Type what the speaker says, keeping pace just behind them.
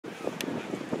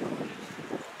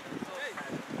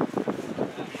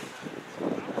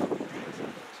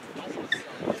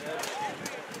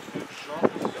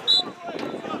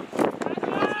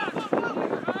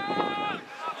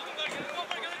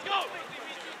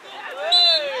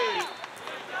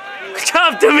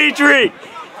job, Dimitri!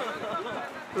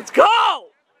 Let's go!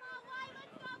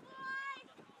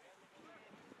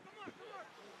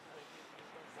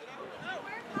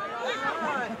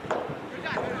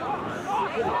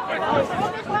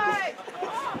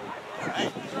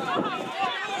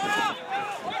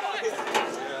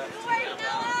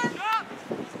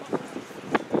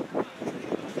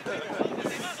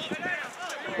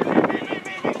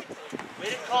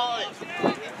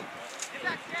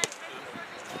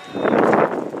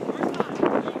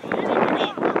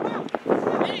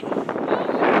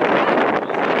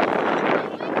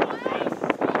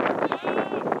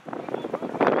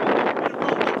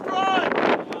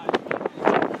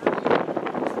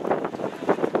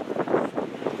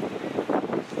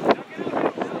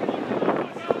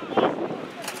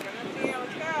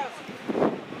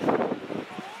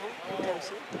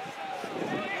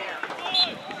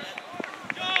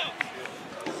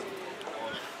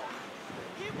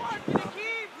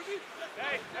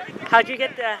 How'd you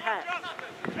get the hat?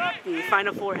 The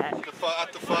Final Four hat?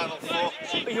 At the Final Four.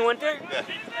 You went there? Yeah.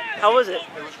 How was it?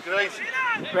 It was great.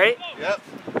 Right? Yep.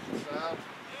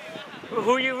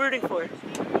 Who are you rooting for? Me?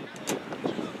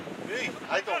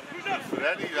 I don't root for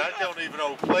any. I don't even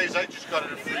know who plays. I just got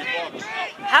it in free box.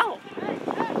 How?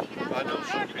 I know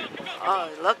some people. Oh,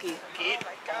 lucky.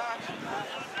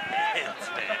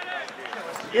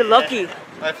 You're lucky.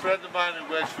 My friend of mine who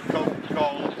works for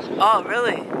Coca-Cola. Oh,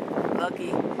 really?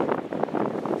 Lucky.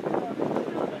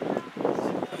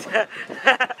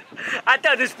 I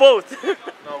thought it's both.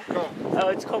 No, Coke. Oh,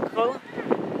 it's Coca-Cola?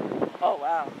 Oh,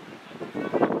 wow.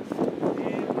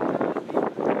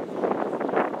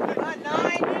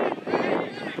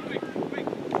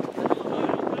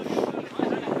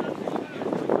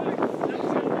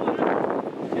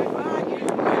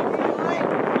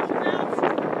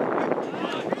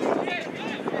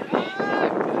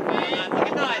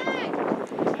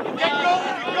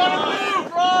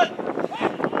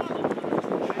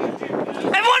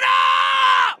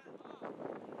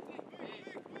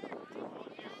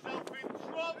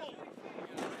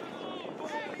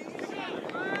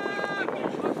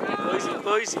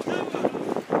 Boise.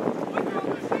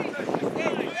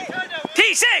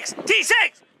 T6!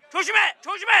 T6! Towards your mat!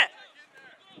 Towards your mat!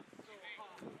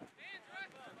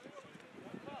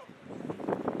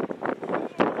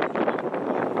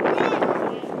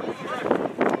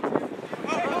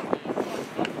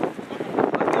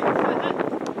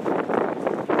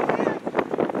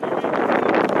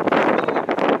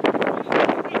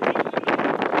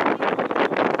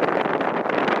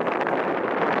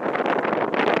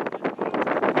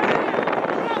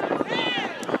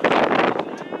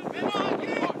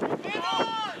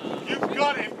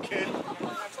 Got him, kid.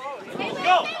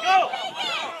 Go! Go!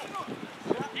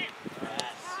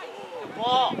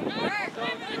 Ball.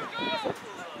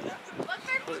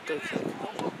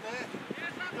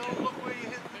 Don't look where you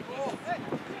hit the ball.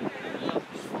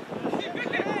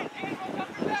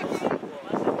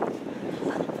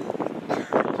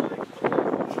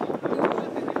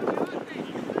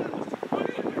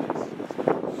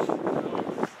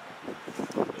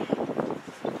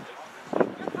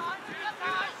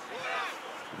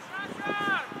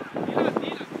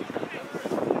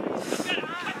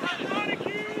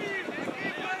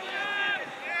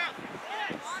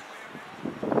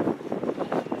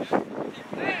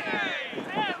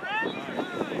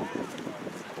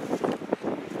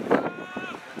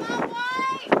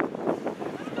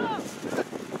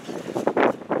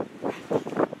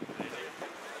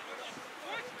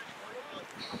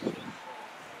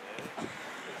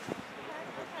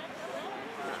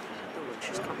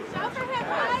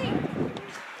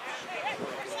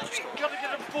 Gotta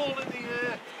get a ball in the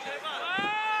air.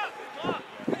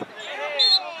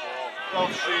 Oh,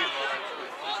 shit.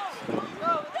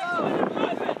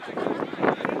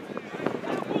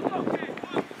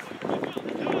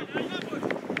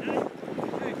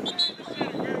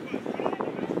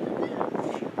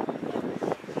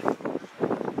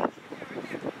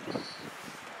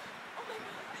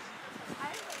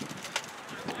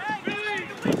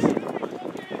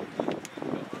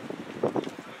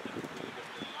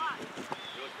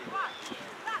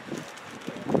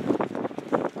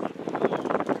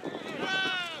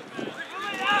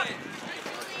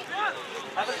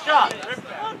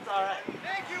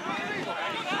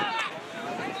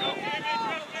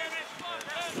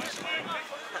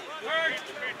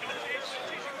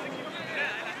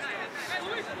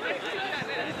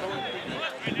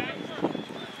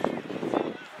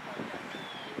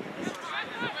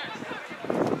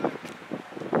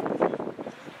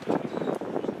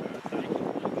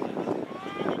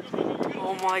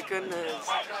 my goodness.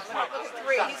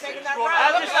 Three. He's taking that route.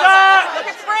 Have the shot! Look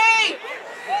at three!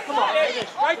 Come on,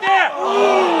 right there!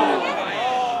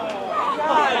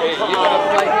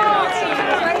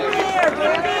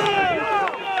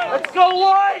 Let's go,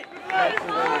 White!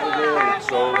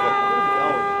 It's over.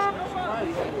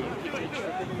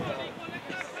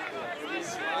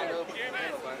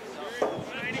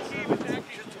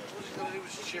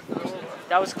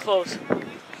 That was close.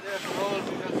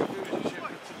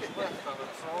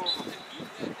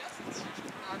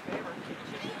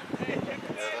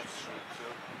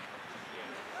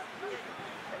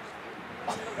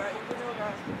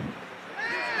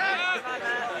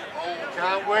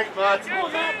 Can't wait, Matt. Come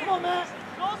on, Matt. Come on, Matt.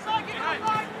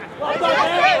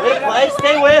 Play,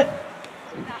 stay with.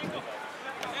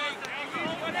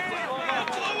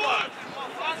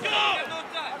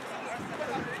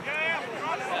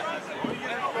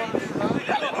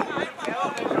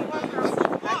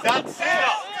 That's it.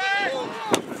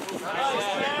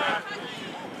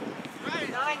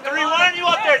 3, why aren't you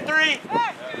up there? 3.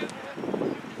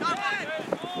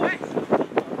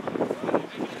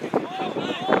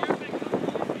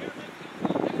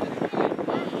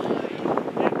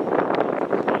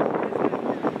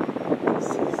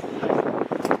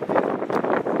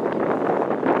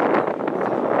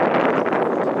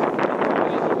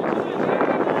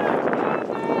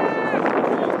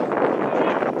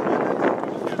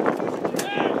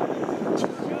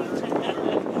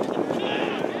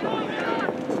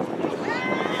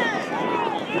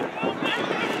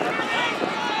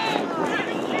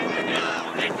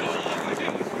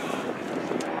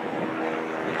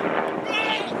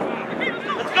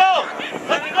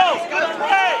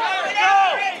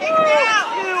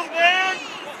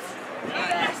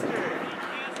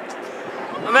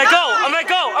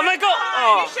 I'm gonna go.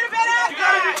 Oh. You should have been out You there.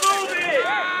 gotta be moving. You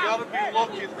gotta be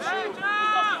looking too.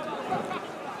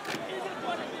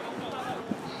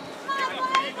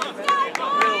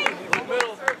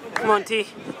 Come on, T.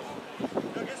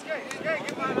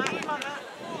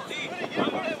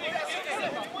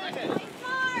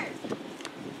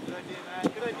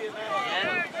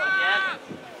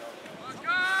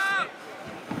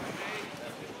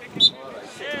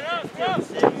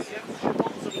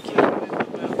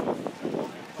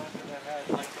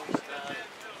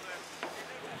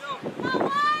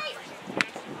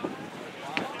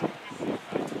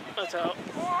 That's out.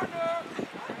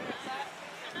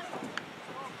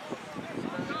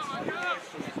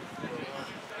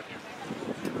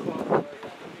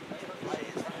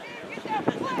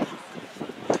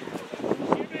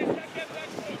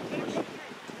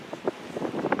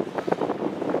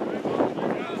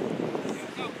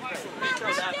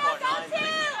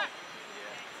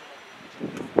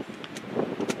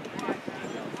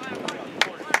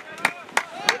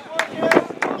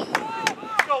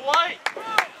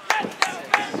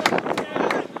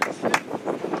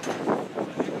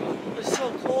 It's so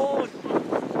cold.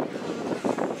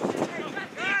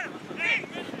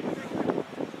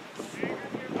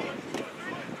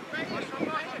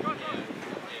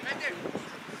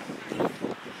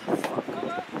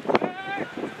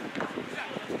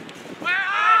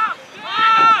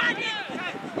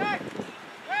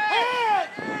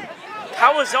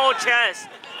 How was all chest?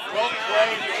 Well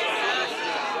played.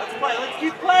 Let's play, let's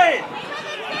keep playing.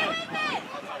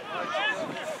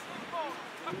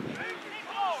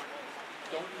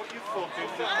 Don't put your foot in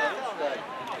the net.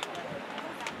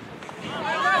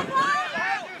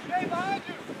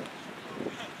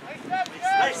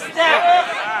 Nice step.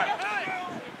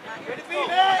 Way to be,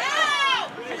 man.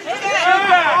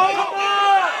 Come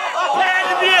on. Had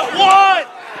to be at 1.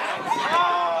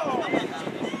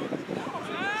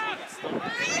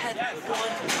 Had to go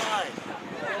into 5.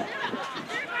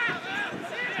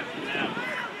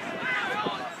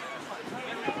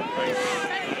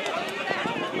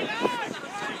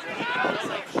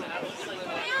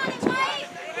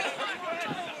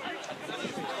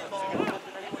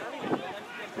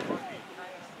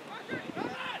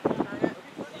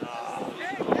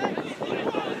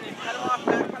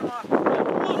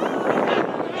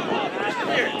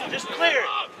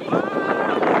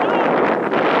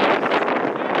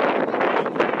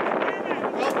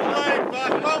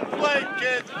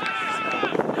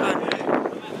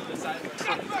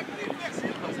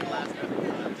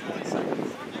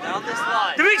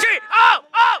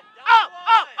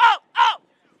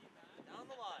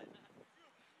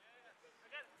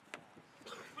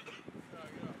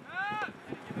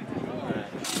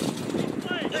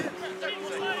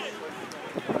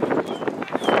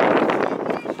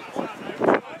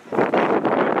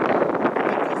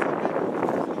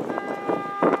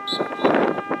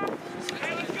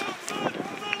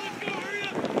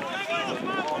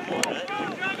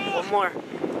 more.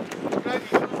 Can I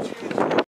just-